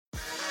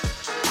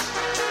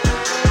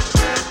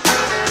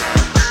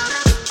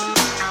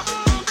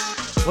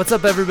What's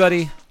up,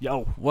 everybody?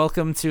 Yo.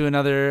 Welcome to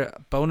another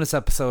bonus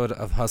episode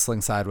of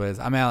Hustling Sideways.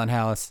 I'm Alan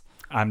Hallis.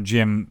 I'm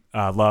Jim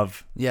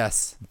Love.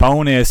 Yes.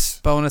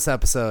 Bonus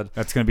episode.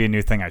 That's going to be a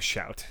new thing I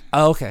shout.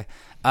 Oh, okay.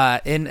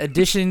 In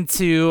addition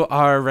to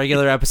our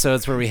regular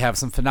episodes where we have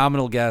some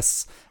phenomenal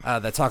guests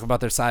that talk about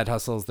their side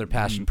hustles, their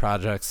passion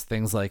projects,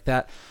 things like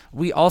that,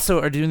 we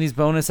also are doing these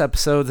bonus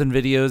episodes and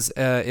videos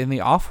in the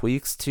off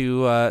weeks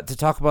to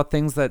talk about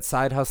things that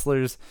side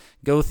hustlers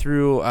go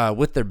through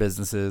with their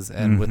businesses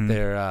and with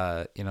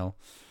their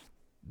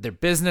their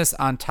business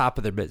on top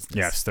of their business.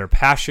 Yes, their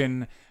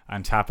passion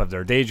on top of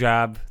their day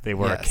job. They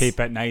wear a cape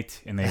at night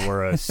and they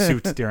wear a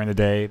suit during the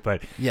day.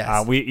 But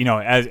yes. We,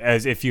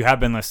 as if you have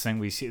been listening,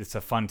 we see it's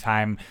a fun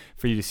time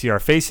for you to see our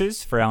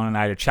faces, for Alan and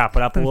I to chop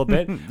it up a little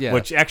bit. Yeah.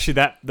 Which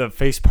actually, the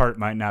face part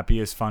might not be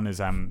as fun as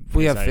I'm.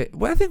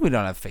 I think we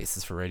don't have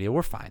faces for radio.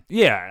 We're fine.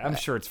 Yeah, I'm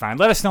sure it's fine.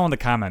 Let us know in the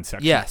comments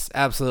section. Yes,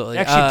 absolutely.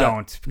 Actually,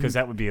 don't, because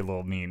that would be a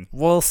little mean.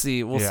 We'll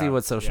see. We'll see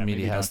what social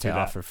media has to do that.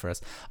 offer for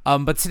us.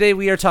 But today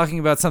we are talking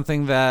about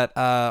something that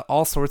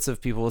all sorts of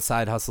people with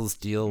side hustles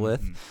deal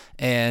with,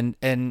 and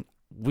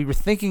we were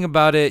thinking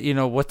about it.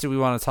 What do we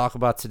want to talk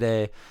about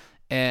today?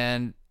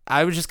 And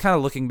I was just kind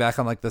of looking back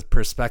on like the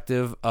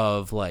perspective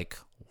of like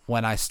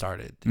when I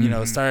started.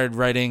 Started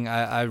writing.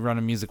 I run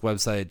a music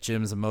website.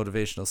 Jim's a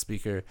motivational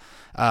speaker.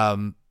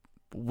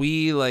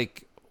 We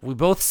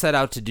both set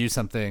out to do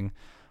something.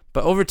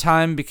 But over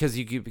time, because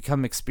you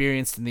become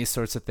experienced in these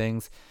sorts of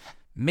things,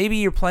 maybe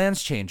your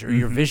plans change or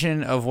your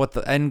vision of what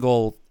the end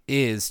goal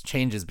is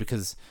changes,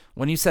 because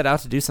when you set out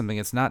to do something,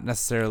 it's not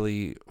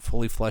necessarily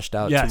fully fleshed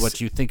out to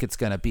what you think it's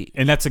going to be.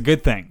 And that's a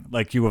good thing.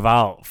 Like, you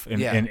evolve and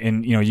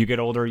you get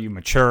older, you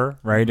mature,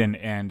 right?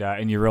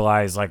 And you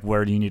realize, like,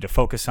 where do you need to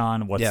focus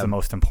on? What's the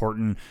most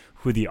important?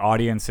 Who the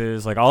audience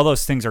is? Like, all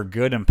those things are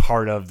good and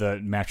part of the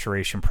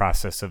maturation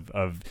process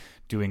of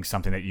doing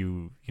something that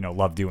you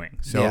love doing.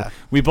 So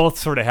we both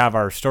sort of have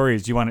our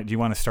stories. Do you want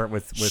to start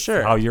with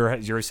Sure. how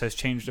yours has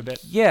changed a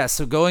bit? Yeah.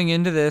 So going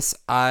into this,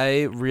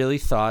 I really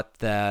thought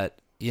that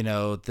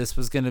this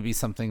was going to be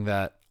something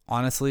that,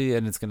 honestly,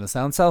 and it's going to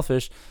sound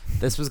selfish,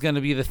 this was going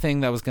to be the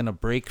thing that was going to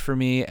break for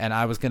me, and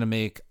I was going to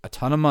make a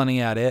ton of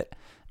money at it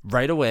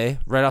right away,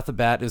 right off the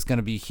bat. It was going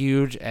to be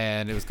huge,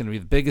 and it was going to be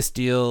the biggest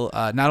deal,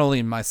 not only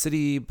in my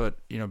city but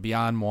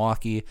beyond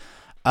Milwaukee.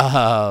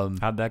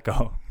 How'd that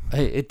go?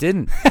 It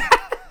didn't.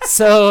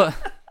 So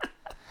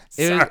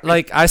it was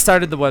like I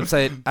started the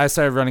website. I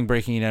started running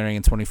Breaking and Entering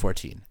in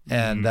 2014,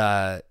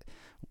 and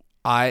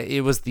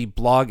it was the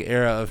blog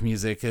era of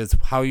music. Is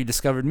how you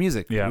discovered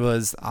music. Yeah. It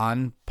was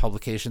on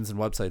publications and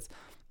websites.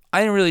 I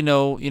didn't really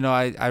know.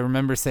 I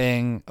remember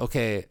saying,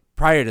 okay,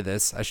 prior to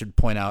this, I should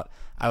point out,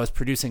 I was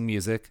producing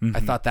music. I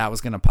thought that was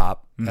gonna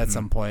pop at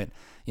some point.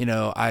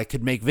 I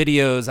could make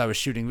videos. I was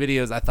shooting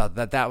videos. I thought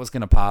that was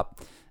gonna pop.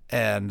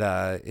 And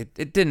it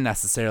didn't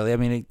necessarily. I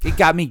mean, it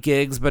got me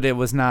gigs, but it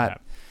was not,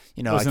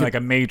 it wasn't like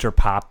a major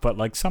pop, but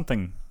like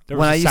something.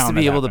 When I used to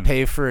be able to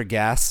pay for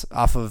gas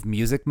off of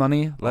music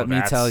money, let me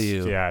tell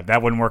you. Yeah,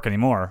 that wouldn't work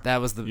anymore.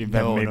 That was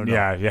no.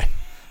 Yeah.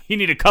 You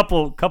need a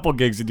couple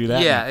gigs to do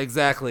that. Yeah,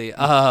 exactly.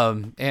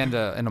 And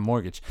a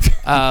mortgage.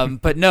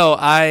 But no,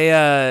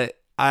 I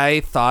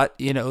thought,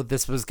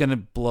 this was going to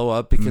blow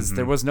up because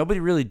there was nobody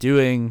really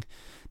doing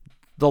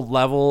the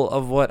level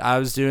of what I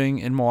was doing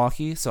in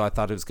Milwaukee, so I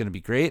thought it was going to be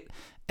great.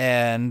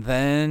 And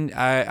then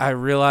I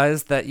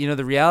realized that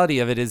the reality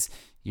of it is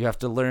you have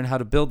to learn how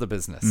to build a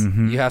business.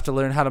 You have to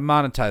learn how to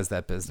monetize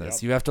that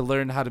business. You have to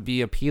learn how to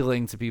be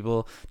appealing to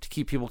people, to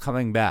keep people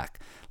coming back,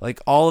 like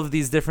all of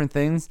these different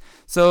things.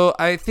 So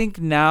I think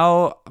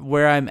now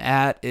where I'm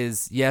at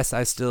is, yes,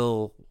 I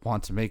still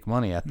want to make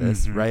money at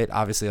this, right?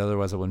 Obviously,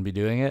 otherwise I wouldn't be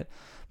doing it.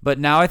 But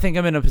now I think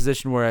I'm in a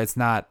position where it's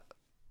not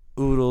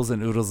oodles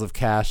and oodles of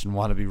cash and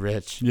want to be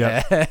rich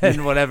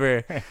and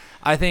whatever.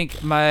 I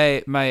think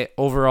my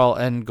overall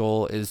end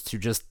goal is to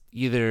just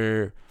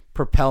either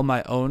propel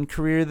my own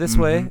career this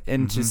way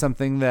into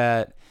something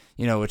that,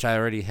 which I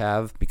already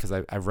have because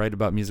I write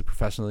about music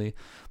professionally,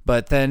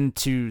 but then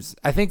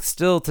I think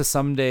still to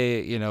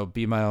someday,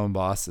 be my own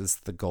boss is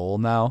the goal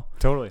now.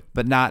 Totally.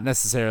 But not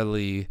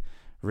necessarily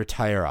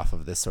retire off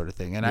of this sort of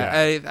thing. And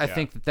I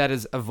think that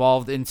has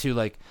evolved into,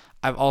 like,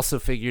 I've also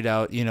figured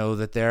out,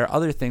 that there are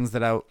other things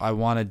that I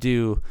want to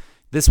do.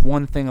 This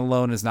one thing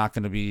alone is not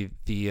going to be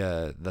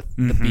the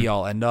be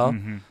all end all.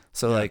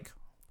 So like,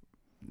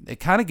 it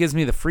kind of gives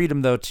me the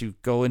freedom though to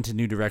go into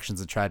new directions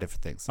and try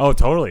different things. Oh,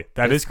 totally.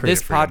 That is creative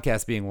this freedom.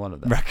 Podcast being one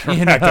of them. Correct. I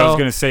was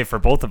going to say for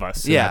both of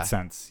us in that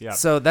sense. Yeah.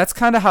 So that's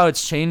kind of how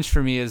it's changed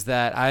for me, is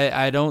that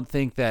I don't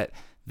think that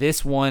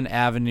this one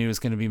avenue is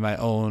going to be my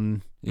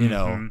own,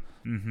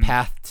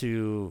 path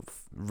to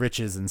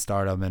riches and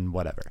stardom and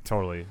whatever.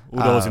 Totally.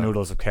 Oodles and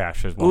oodles of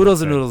cash as well.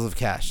 Oodles and oodles of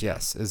cash,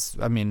 yes.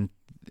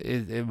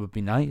 It would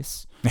be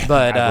nice.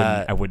 But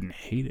I wouldn't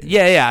hate it.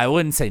 Yeah, I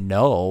wouldn't say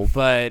no,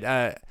 but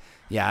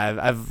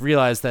I've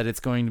realized that it's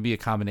going to be a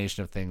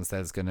combination of things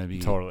that's going to be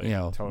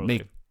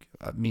make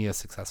me a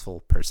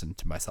successful person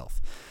to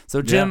myself.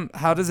 So Jim,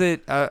 how does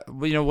it,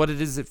 what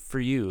is it for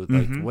you?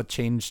 Like what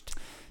changed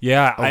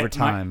over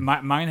time?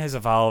 Mine has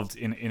evolved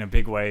in a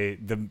big way.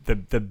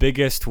 The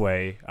biggest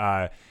way,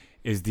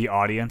 is the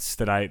audience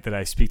that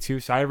I speak to.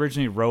 So I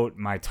originally wrote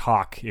my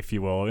talk, if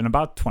you will, in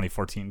about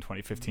 2014,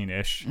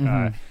 2015-ish,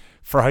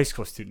 for high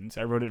school students.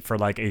 I wrote it for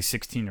like a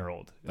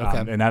 16-year-old.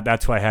 Okay. And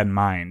that's what I had in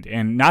mind.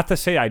 And not to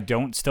say I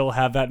don't still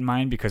have that in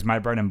mind, because my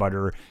bread and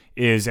butter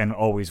is and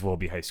always will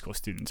be high school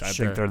students. I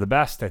think they're the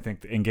best. I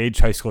think the engaged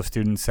high school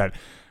students that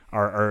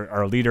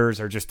are leaders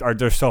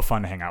they're so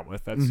fun to hang out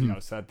with. That's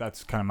so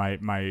that's kind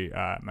of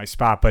my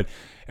spot. But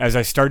as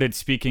I started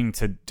speaking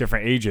to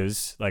different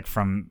ages, like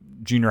from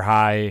junior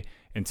high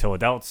until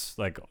adults,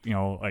 like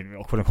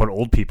quote unquote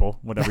old people,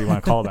 whatever you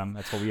want to call them,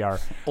 that's what we are.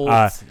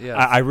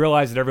 I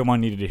realized that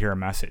everyone needed to hear a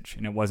message,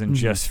 and it wasn't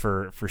just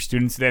for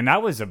students. And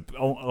that was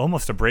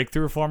almost a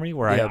breakthrough for me,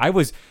 where I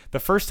was the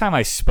first time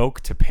I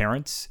spoke to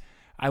parents,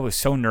 I was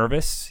so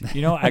nervous,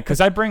 because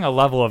I bring a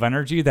level of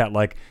energy that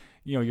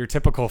your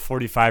typical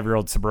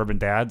 45-year-old suburban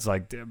dad's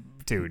like,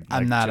 dude,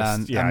 I'm not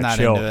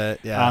chill. into it.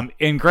 Yeah.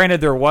 And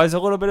granted, there was a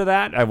little bit of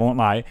that. I won't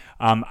lie.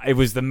 It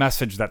was the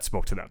message that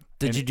spoke to them.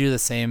 Did you do the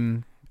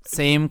same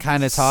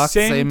kind of talk?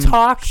 Same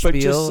talk, spiel? But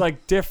just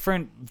like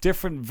different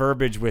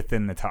verbiage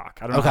within the talk.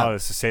 I don't know how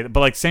else to say that,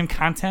 but like same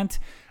content.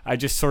 I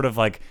just sort of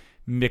like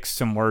mixed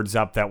some words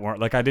up that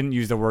weren't like, I didn't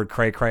use the word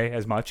cray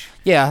as much.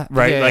 Yeah.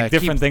 Right. Yeah, like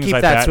different things keep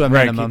like that. that. To a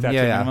minimum. Keep that to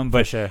a minimum.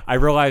 But sure. I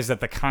realized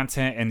that the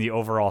content and the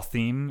overall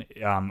theme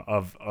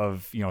of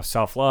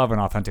self-love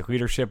and authentic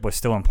leadership was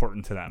still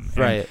important to them.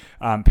 Right.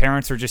 And,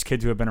 parents are just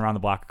kids who have been around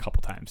the block a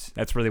couple times.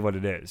 That's really what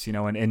it is,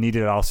 and needed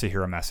to also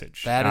hear a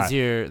message. That's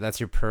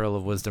your pearl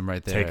of wisdom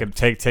right there.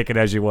 Take it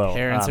as you will.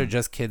 Parents are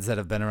just kids that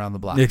have been around the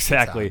block.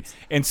 Exactly.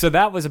 And so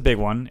that was a big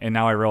one. And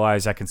now I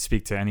realize I can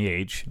speak to any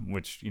age,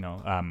 which,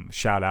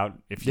 shout out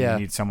if you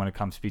need someone to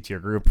come speak to your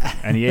group,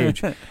 any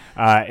age.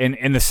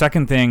 And the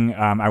second thing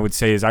I would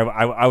say is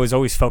I was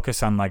always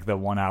focused on like the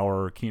 1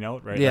 hour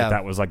keynote, right? Yeah. Like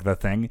that was like the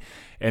thing.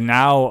 And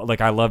now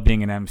like I love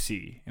being an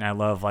MC, and I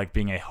love like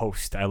being a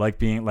host. I like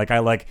being like, I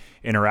like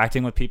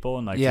interacting with people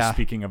and like just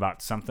speaking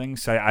about something.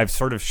 So I've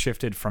sort of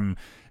shifted from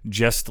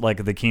just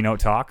like the keynote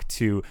talk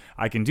to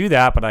I can do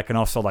that, but I can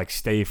also like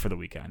stay for the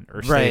weekend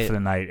or stay for the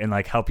night and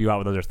like help you out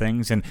with other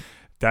things. And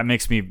that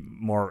makes me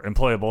more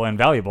employable and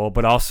valuable,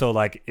 but also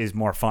like is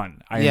more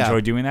fun. I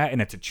enjoy doing that,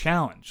 and it's a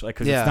challenge, like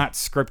because it's not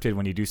scripted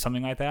when you do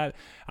something like that.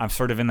 I'm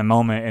sort of in the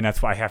moment, and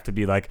that's why I have to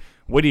be like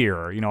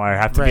wittier, I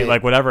have to be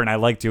like whatever, and I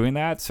like doing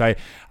that. So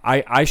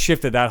I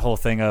shifted that whole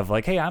thing of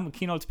like, hey, I'm a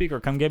keynote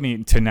speaker, come get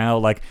me, to now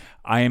like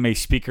I am a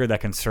speaker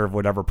that can serve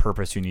whatever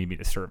purpose you need me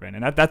to serve in,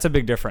 and that's a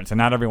big difference. And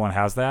not everyone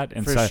has that,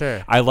 and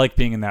I like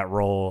being in that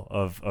role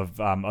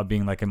of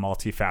being like a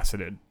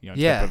multifaceted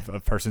type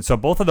of person. So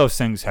both of those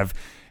things have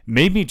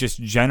made me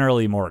just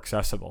generally more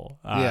accessible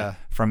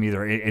from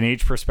either an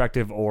age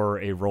perspective or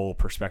a role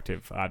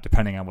perspective,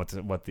 depending on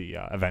what the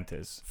event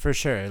is. For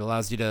sure. It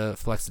allows you to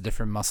flex a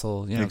different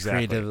muscle,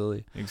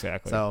 creatively.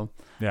 Exactly. So,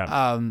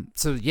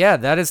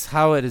 that is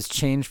how it has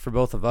changed for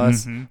both of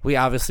us. We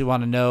obviously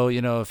want to know,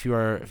 if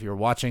you're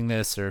watching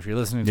this or if you're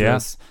listening to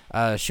us,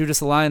 shoot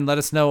us a line. Let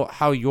us know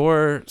how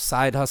your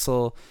side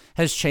hustle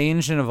has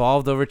changed and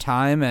evolved over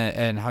time,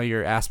 and how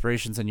your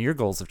aspirations and your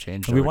goals have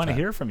changed. We want to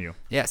hear from you.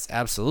 Yes,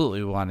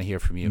 absolutely. We want to hear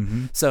from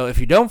you. So if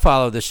you don't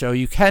follow the show,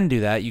 you can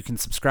do that. You can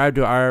subscribe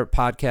to our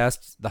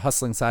podcast, the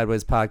Hustling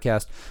Sideways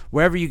podcast,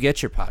 wherever you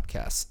get your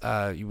podcasts.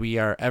 We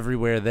are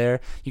everywhere there.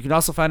 You can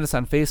also find us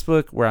on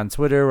Facebook. We're on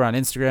Twitter. We're on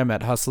Instagram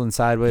at Hustling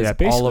Sideways,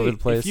 all over the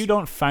place. If you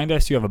don't find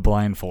us, you have a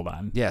blindfold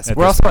on. Yes.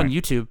 We're also on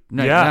YouTube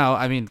right now.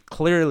 I mean,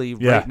 clearly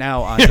right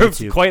now on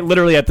YouTube. Quite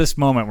literally at this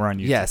moment, we're on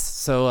YouTube. Yes.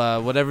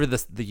 So whatever the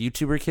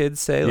YouTuber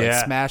kids say,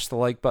 like smash the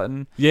like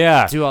button.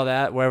 Yeah. Do all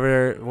that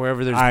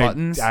wherever there's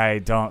buttons.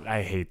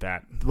 I hate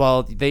that.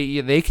 Well,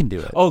 they can do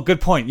it. Oh, good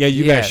point. Yeah,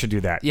 you guys should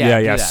do that. Yeah.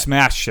 Do that.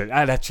 Smash it.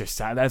 I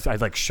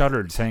like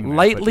shuddered saying that.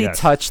 Lightly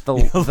touch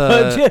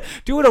the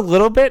do it a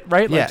little bit,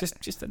 right? Like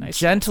just a nice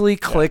gently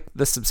click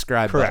the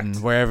subscribe button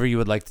wherever you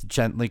would like to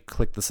gently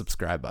click the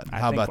subscribe button.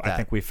 How about that? I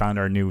think we found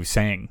our new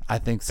saying. I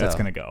think so. That's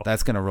gonna go.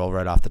 That's gonna roll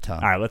right off the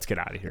tongue. All right, let's get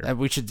out of here. And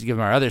we should give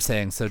them our other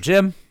saying. So,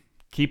 Jim,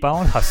 keep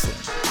on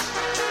hustling.